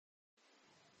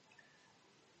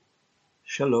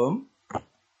Shalom.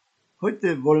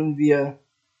 Heute wollen wir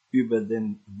über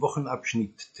den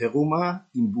Wochenabschnitt Teruma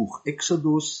im Buch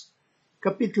Exodus,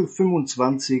 Kapitel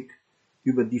 25,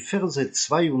 über die Verse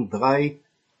 2 und 3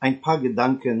 ein paar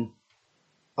Gedanken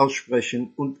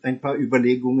aussprechen und ein paar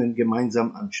Überlegungen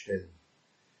gemeinsam anstellen.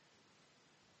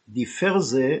 Die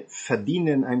Verse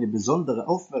verdienen eine besondere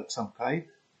Aufmerksamkeit,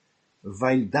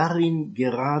 weil darin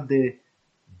gerade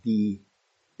die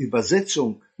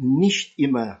Übersetzung nicht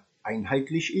immer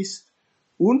einheitlich ist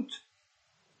und,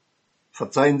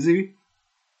 verzeihen Sie,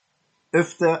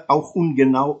 öfter auch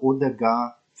ungenau oder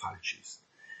gar falsch ist.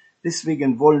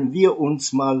 Deswegen wollen wir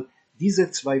uns mal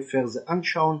diese zwei Verse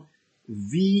anschauen.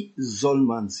 Wie soll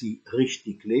man sie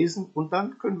richtig lesen? Und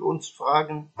dann können wir uns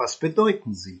fragen, was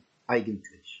bedeuten sie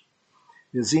eigentlich?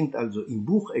 Wir sind also im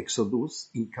Buch Exodus,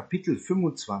 in Kapitel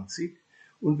 25,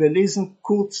 und wir lesen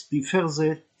kurz die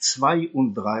Verse 2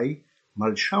 und 3,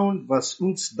 mal schauen, was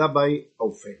uns dabei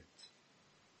auffällt.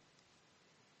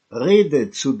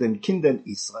 Rede zu den Kindern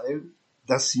Israel,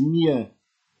 dass sie mir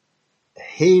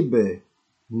Hebe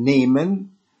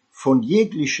nehmen von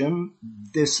jeglichem,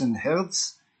 dessen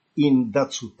Herz ihn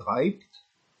dazu treibt,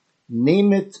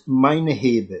 nehmet meine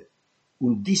Hebe,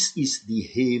 und dies ist die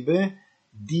Hebe,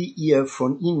 die ihr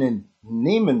von ihnen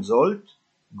nehmen sollt,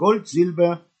 Gold,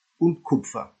 Silber und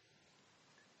Kupfer.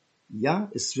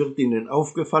 Ja, es wird Ihnen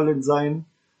aufgefallen sein,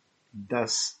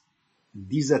 dass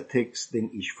dieser Text,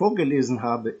 den ich vorgelesen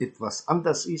habe, etwas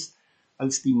anders ist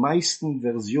als die meisten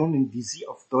Versionen, die Sie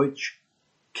auf Deutsch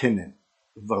kennen.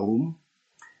 Warum?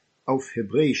 Auf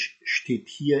Hebräisch steht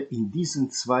hier in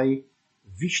diesen zwei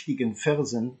wichtigen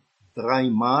Versen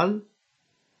dreimal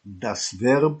das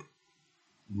Verb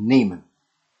nehmen.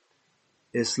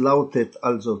 Es lautet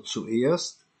also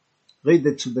zuerst,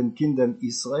 rede zu den Kindern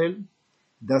Israel,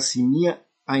 dass sie mir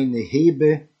eine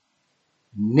Hebe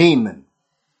nehmen.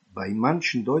 Bei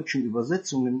manchen deutschen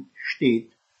Übersetzungen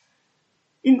steht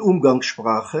in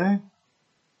Umgangssprache,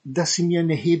 dass sie mir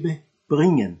eine Hebe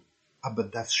bringen. Aber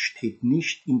das steht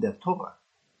nicht in der Tora.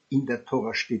 In der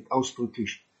Tora steht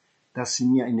ausdrücklich, dass sie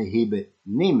mir eine Hebe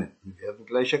nehmen. Wir werden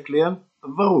gleich erklären,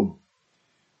 warum.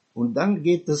 Und dann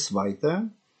geht es weiter,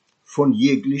 von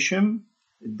jeglichem,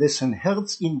 dessen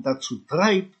Herz ihn dazu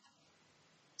treibt,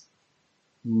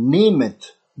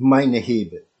 nehmet meine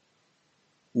Hebe.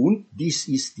 Und dies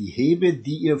ist die Hebe,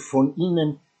 die ihr von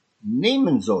ihnen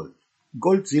nehmen sollt,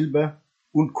 Gold, Silber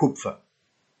und Kupfer.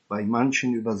 Bei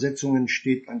manchen Übersetzungen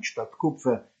steht anstatt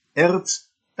Kupfer Erz,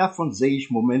 davon sehe ich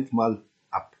Moment mal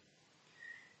ab.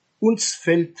 Uns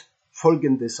fällt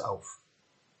Folgendes auf.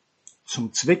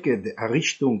 Zum Zwecke der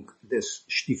Errichtung des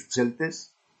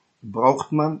Stiftzeltes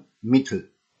braucht man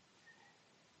Mittel.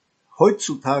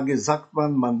 Heutzutage sagt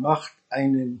man, man macht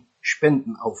einen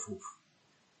Spendenaufruf.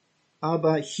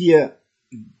 Aber hier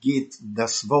geht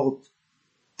das Wort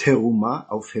Teruma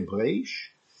auf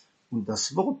Hebräisch und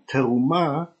das Wort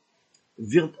Teruma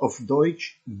wird auf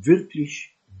Deutsch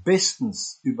wirklich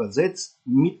bestens übersetzt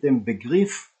mit dem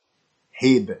Begriff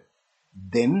Hebe.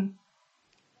 Denn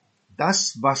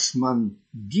das, was man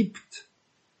gibt,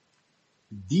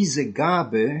 diese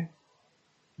Gabe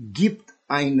gibt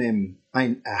einem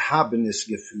ein erhabenes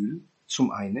Gefühl,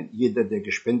 zum einen, jeder, der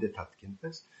gespendet hat, kennt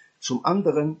es, zum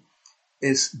anderen,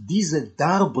 diese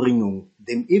Darbringung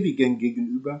dem Ewigen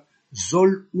gegenüber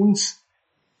soll uns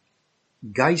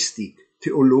geistig,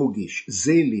 theologisch,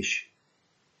 seelisch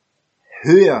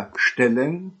höher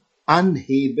stellen,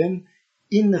 anheben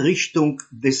in Richtung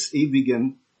des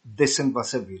Ewigen, dessen,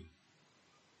 was er will.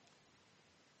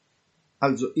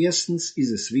 Also erstens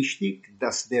ist es wichtig,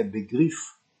 dass der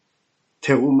Begriff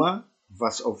Teruma,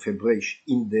 was auf Hebräisch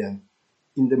in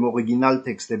dem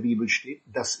Originaltext der Bibel steht,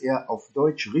 dass er auf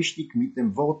Deutsch richtig mit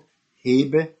dem Wort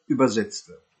Hebe übersetzt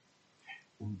wird.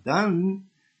 Und dann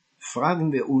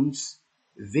fragen wir uns,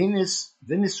 wenn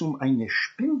es um eine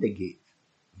Spende geht,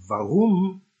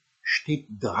 warum steht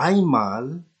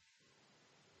dreimal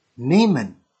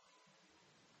nehmen?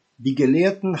 Die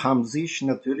Gelehrten haben sich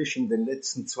natürlich in den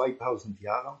letzten 2000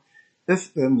 Jahren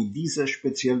öfter mit dieser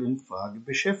speziellen Frage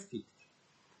beschäftigt.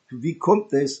 Wie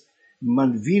kommt es,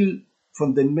 man will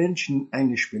von den Menschen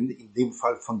eine Spende, in dem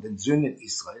Fall von den Söhnen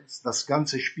Israels. Das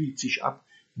Ganze spielt sich ab,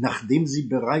 nachdem sie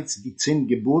bereits die 10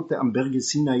 Gebote am Berge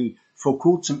Sinai vor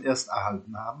kurzem erst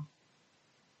erhalten haben.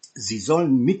 Sie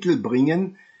sollen Mittel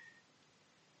bringen,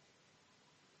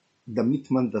 damit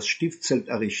man das Stiftzelt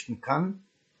errichten kann.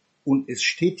 Und es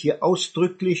steht hier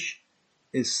ausdrücklich,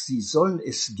 sie sollen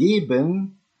es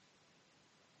geben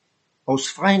aus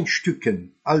freien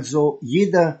Stücken. Also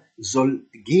jeder soll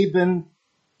geben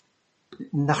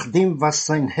nach dem, was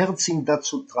sein Herz ihn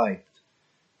dazu treibt.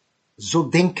 So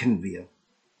denken wir.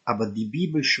 Aber die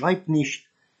Bibel schreibt nicht,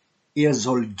 er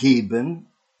soll geben,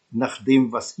 nach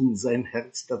dem, was ihn sein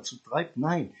Herz dazu treibt.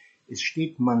 Nein, es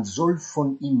steht, man soll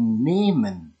von ihm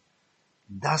nehmen,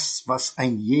 das, was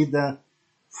ein jeder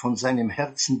von seinem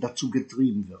Herzen dazu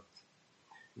getrieben wird.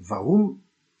 Warum,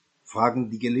 fragen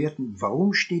die Gelehrten,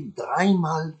 warum steht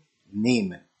dreimal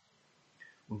nehmen?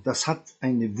 Und das hat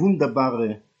eine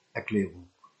wunderbare Erklärung.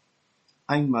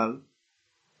 Einmal,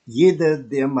 jeder,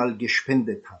 der mal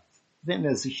gespendet hat, wenn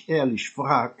er sich ehrlich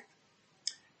fragt,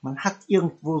 man hat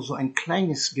irgendwo so ein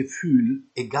kleines Gefühl,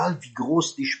 egal wie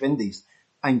groß die Spende ist,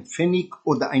 ein Pfennig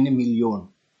oder eine Million,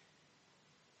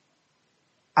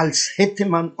 als hätte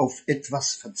man auf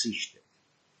etwas verzichtet.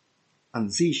 An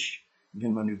sich,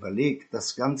 wenn man überlegt,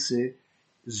 das Ganze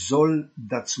soll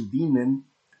dazu dienen,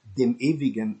 dem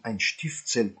Ewigen ein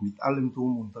Stiftzelt mit allem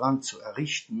Drum und Dran zu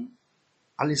errichten.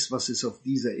 Alles, was es auf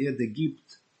dieser Erde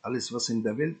gibt, alles, was in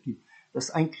der Welt gibt, das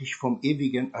ist eigentlich vom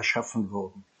Ewigen erschaffen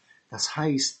worden. Das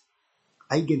heißt,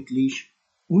 eigentlich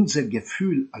unser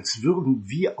Gefühl, als würden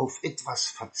wir auf etwas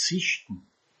verzichten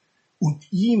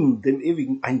und ihm, dem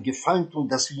Ewigen, einen Gefallen tun,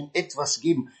 dass wir ihm etwas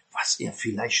geben, was er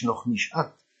vielleicht noch nicht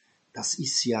hat, das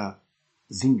ist ja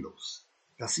sinnlos.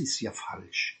 Das ist ja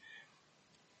falsch.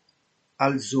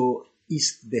 Also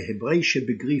ist der hebräische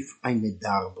Begriff eine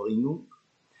Darbringung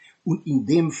und in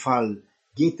dem Fall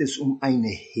geht es um eine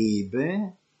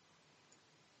Hebe,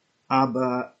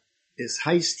 aber es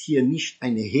heißt hier nicht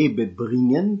eine Hebe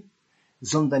bringen,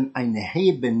 sondern eine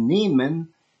Hebe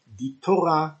nehmen. Die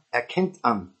Tora erkennt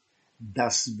an,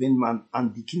 dass wenn man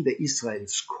an die Kinder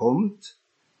Israels kommt,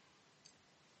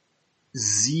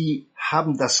 sie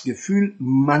haben das Gefühl,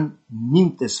 man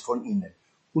nimmt es von ihnen.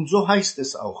 Und so heißt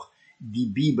es auch, die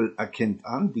Bibel erkennt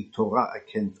an, die Tora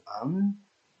erkennt an,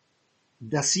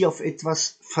 dass sie auf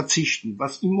etwas verzichten,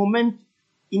 was im Moment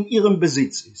in ihrem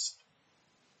Besitz ist.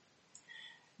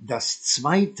 Das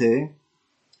Zweite,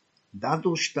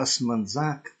 dadurch, dass man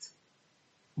sagt,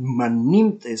 man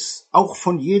nimmt es auch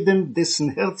von jedem, dessen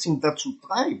Herz ihn dazu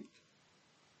treibt,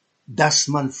 dass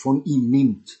man von ihm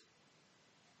nimmt.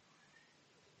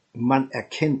 Man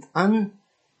erkennt an,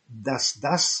 dass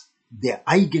das der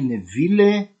eigene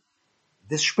Wille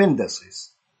des Spenders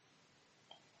ist.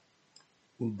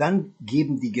 Und dann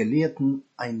geben die Gelehrten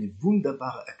eine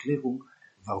wunderbare Erklärung,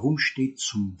 warum steht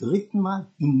zum dritten Mal,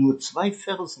 in nur 2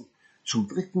 Versen, zum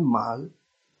dritten Mal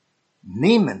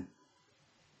nehmen.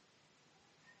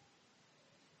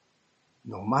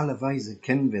 Normalerweise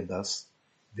kennen wir das,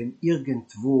 wenn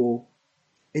irgendwo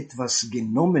etwas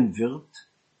genommen wird,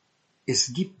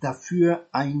 es gibt dafür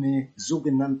eine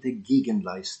sogenannte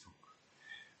Gegenleistung.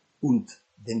 Und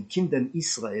den Kindern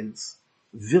Israels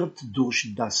wird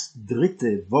durch das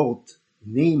dritte Wort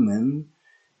nehmen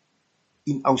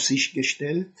in Aussicht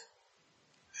gestellt,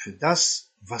 für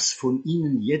das, was von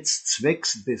ihnen jetzt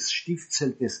zwecks des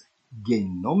Stiftzeltes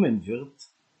genommen wird,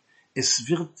 es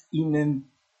wird ihnen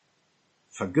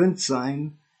vergönnt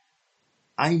sein,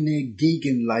 eine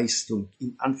Gegenleistung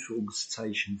in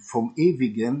Anführungszeichen vom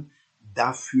Ewigen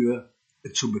dafür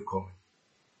zu bekommen.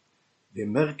 Wir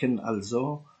merken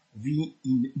also, wie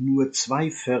in nur 2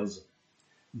 Versen,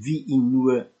 wie in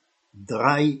nur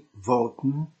 3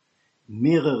 Worten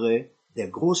mehrere der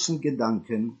großen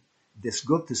Gedanken des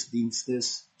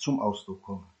Gottesdienstes zum Ausdruck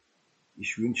kommen.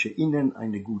 Ich wünsche Ihnen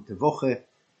eine gute Woche,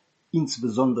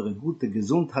 insbesondere gute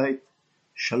Gesundheit.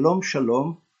 Shalom,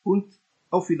 Shalom und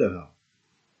auf Wiederhören.